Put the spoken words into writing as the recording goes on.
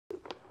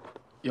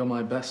You're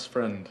my best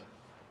friend,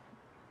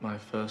 my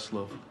first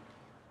love.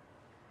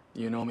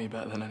 You know me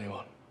better than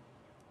anyone.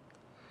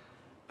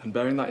 And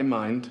bearing that in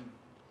mind,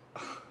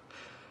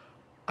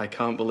 I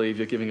can't believe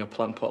you're giving a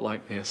plant pot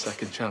like me a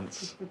second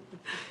chance.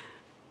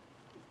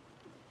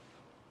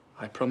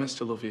 I promise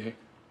to love you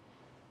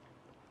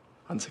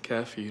and to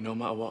care for you no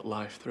matter what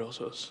life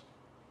throws us.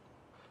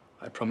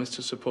 I promise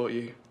to support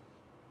you,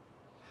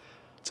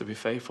 to be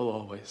faithful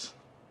always,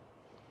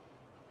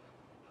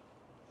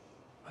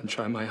 and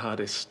try my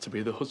hardest to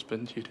be the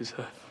husband you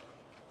deserve.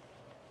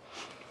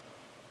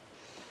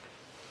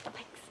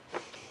 Thanks.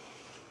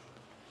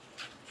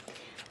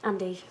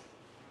 Andy,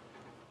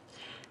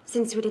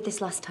 since we did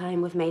this last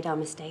time, we've made our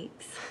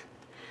mistakes.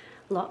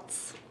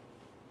 Lots.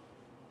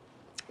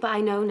 But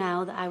I know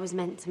now that I was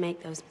meant to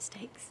make those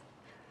mistakes.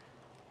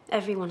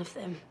 Every one of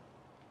them.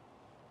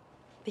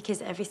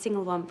 Because every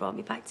single one brought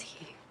me back to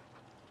you.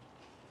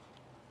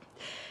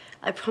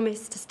 I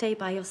promise to stay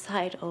by your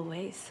side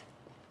always.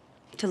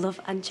 To love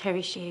and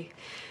cherish you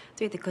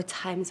through the good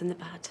times and the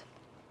bad.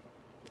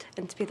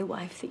 And to be the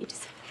wife that you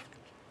deserve.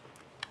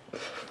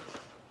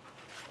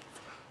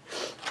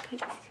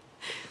 Thanks.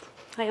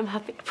 I am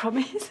happy, I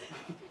promise.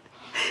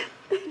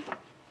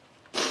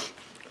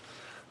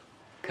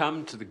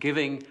 Come to the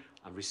giving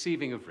and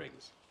receiving of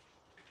rings.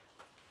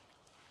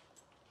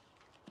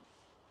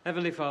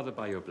 Heavenly Father,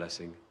 by your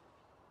blessing,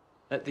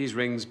 let these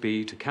rings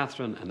be to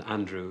Catherine and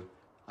Andrew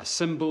a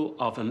symbol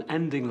of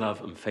unending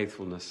love and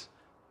faithfulness,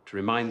 to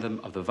remind them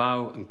of the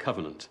vow and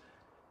covenant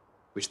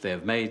which they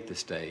have made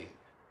this day.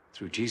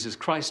 Through Jesus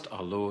Christ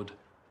our Lord.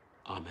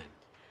 Amen.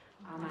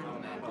 Amen.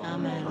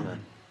 Amen. Amen.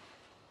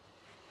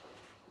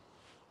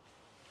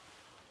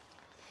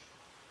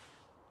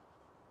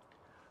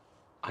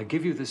 I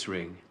give you this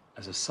ring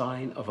as a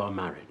sign of our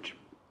marriage.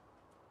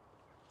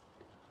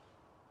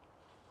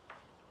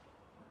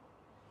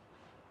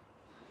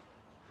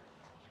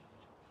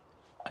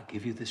 I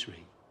give you this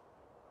ring.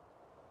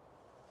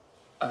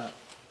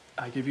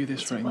 I give you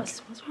this ring.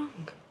 What's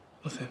wrong?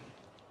 Nothing.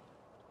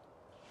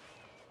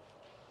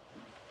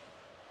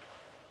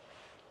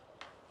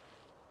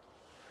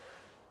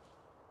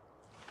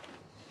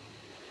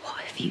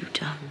 What have you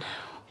done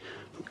now?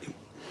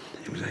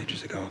 It was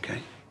ages ago,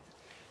 okay?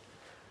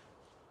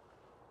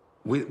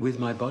 With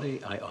my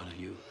body, I honor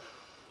you.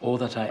 All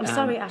that I am... I'm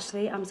sorry,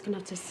 Ashley. I'm just going to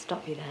have to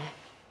stop you there.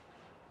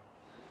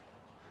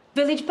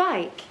 Village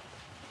bike?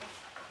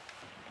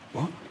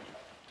 What?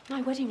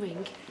 My wedding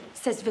ring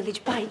says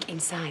village bike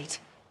inside.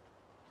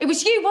 It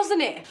was you,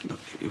 wasn't it? Look,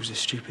 it was a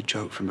stupid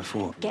joke from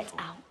before. Get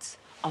out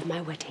of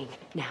my wedding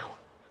now.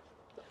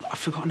 I've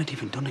forgotten I'd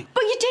even done it.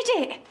 But you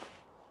did it!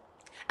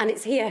 And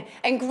it's here,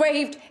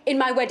 engraved in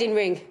my wedding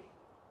ring.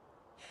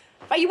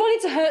 Right, you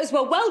wanted to hurt us,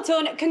 well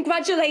done.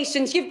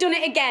 Congratulations, you've done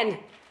it again.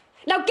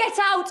 Now get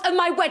out of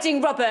my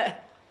wedding, Robert.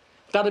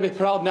 Dad'd be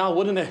proud now,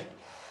 wouldn't he?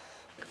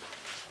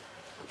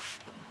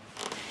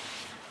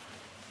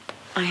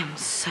 I am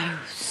so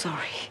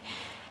sorry.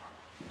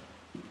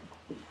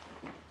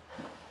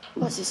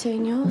 What's it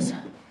saying yours?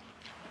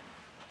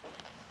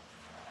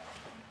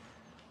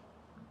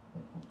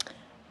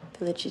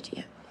 Village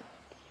idiot.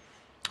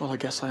 Well, I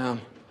guess I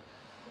am.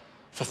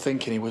 For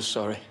thinking he was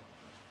sorry.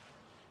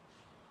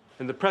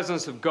 In the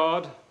presence of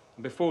God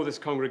and before this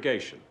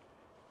congregation,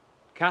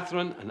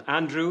 Catherine and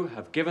Andrew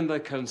have given their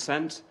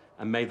consent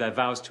and made their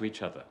vows to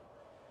each other.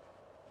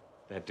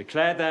 They have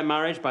declared their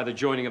marriage by the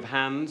joining of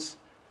hands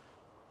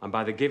and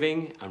by the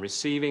giving and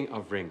receiving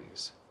of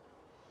rings.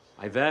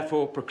 I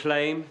therefore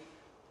proclaim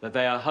that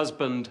they are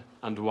husband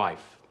and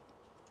wife.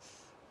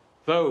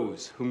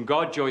 Those whom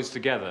God joins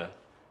together,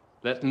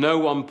 let no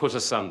one put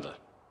asunder.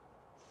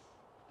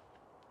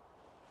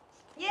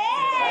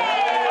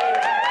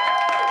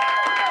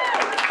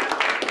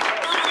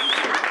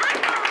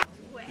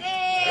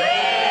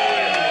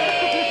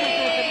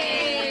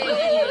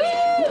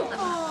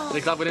 Are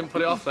you glad we didn't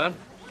put it off then?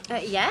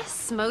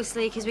 Yes,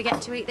 mostly because we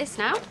get to eat this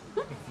now.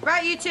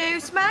 Right, you two,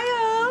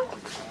 smile.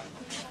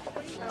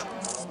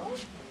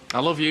 I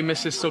love you,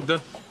 Mrs. Sugden.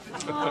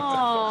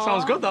 Aww.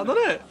 Sounds good, that,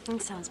 doesn't it?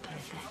 That sounds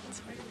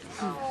perfect.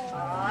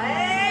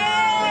 Hey!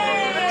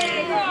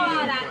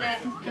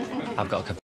 I've got a